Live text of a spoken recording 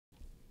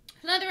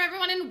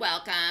everyone,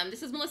 welcome.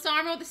 This is Melissa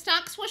Armo with the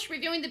Stock Swoosh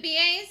reviewing the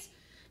BAs.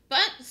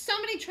 But so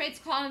many trades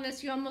caught on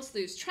this, you almost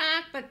lose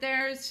track. But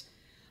there's,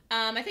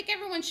 I think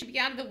everyone should be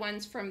out of the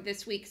ones from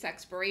this week's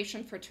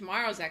expiration for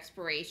tomorrow's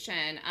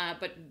expiration.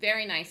 But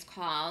very nice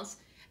calls.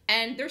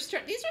 And these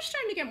are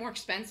starting to get more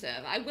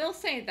expensive. I will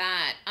say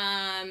that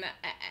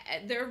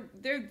they're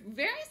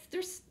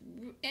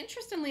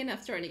interestingly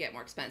enough starting to get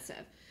more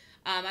expensive.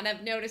 And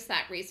I've noticed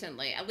that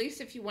recently. At least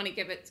if you want to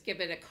give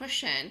it a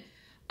cushion.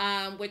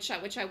 Which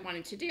I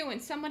wanted to do,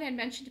 and someone had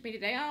mentioned to me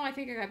today, oh, I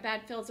think I got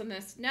bad fills on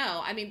this.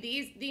 No, I mean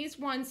these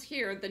ones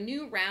here, the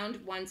new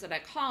round ones that I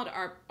called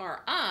are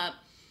up,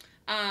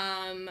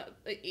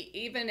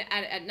 even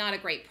at not a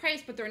great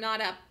price, but they're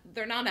not up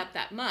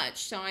that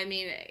much. So I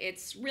mean,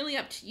 it's really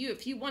up to you.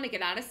 If you want to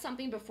get out of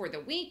something before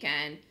the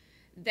weekend,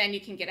 then you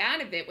can get out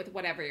of it with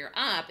whatever you're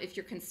up if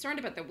you're concerned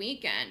about the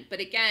weekend. But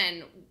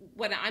again,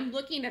 when I'm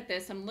looking at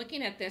this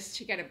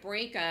to get a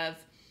break of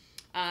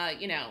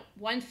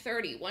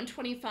 130,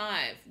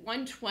 125,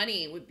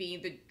 120 would be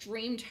the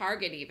dream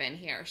target even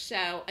here.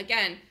 So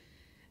again,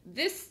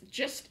 this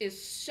just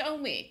is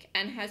so weak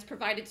and has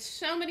provided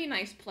so many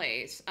nice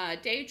plays,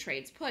 day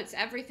trades, puts,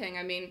 everything.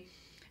 I mean,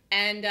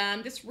 and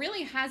this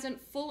really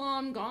hasn't full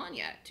on gone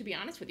yet, to be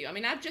honest with you. I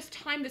mean, I've just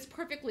timed this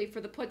perfectly for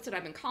the puts that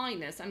I've been calling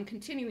this. I'm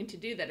continuing to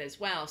do that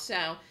as well.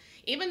 So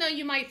even though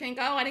you might think,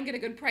 oh, I didn't get a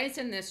good price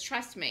in this,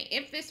 trust me,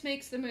 if this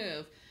makes the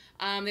move,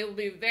 they will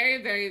be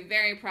very, very,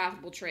 very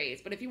profitable trades.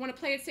 But if you want to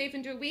play it safe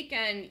into a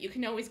weekend, you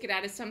can always get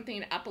out of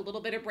something up a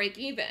little bit of break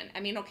even. I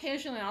mean,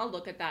 occasionally I'll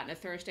look at that on a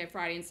Thursday,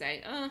 Friday and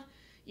say,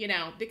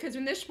 because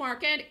in this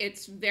market,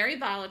 it's very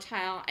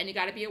volatile and you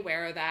got to be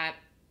aware of that.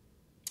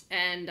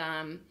 And,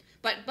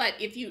 but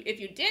if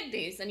you did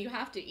these, then you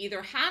have to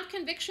either have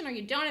conviction or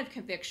you don't have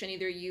conviction.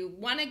 Either you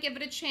want to give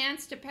it a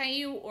chance to pay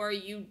you or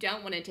you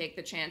don't want to take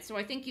the chance. So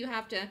I think you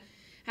have to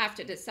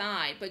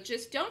decide. But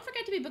just don't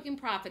forget to be booking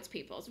profits,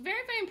 people. It's very,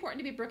 very important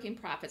to be booking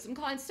profits. I'm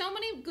calling so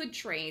many good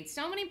trades,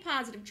 so many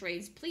positive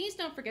trades. Please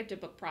don't forget to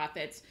book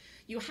profits.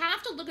 You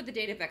have to look at the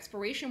date of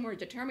expiration. We're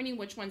determining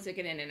which ones to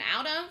get in and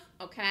out of,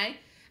 okay?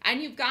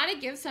 And you've got to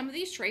give some of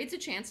these trades a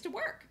chance to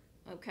work,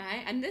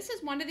 okay? And this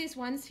is one of these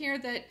ones here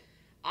that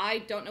I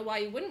don't know why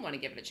you wouldn't want to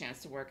give it a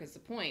chance to work is the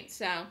point.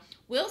 So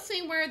we'll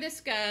see where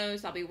this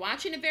goes. I'll be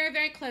watching it very,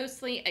 very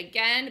closely.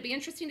 Again, it'll be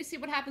interesting to see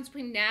what happens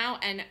between now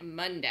and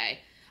Monday.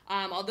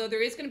 Although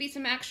there is going to be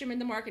some action in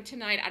the market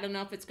tonight. I don't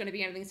know if it's going to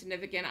be anything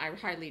significant. I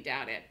highly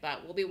doubt it,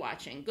 but we'll be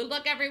watching. Good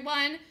luck,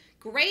 everyone.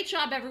 Great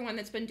job, everyone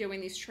that's been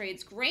doing these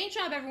trades. Great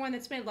job, everyone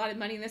that's made a lot of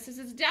money in this. This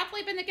has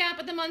definitely been the gap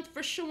of the month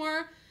for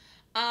sure.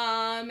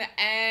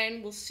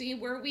 And we'll see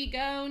where we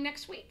go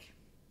next week.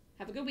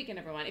 Have a good weekend,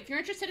 everyone. If you're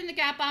interested in the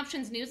Gap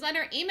Options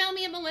newsletter, email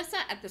me at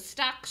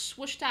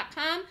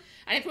melissa@thestockswoosh.com.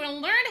 And if you want to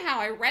learn how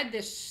I read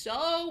this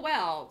so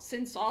well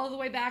since all the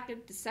way back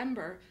in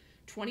December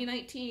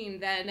 2019,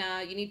 then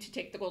you need to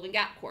take the Golden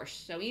Gap course.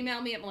 So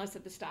email me at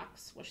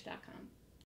melissa@thestockswoosh.com.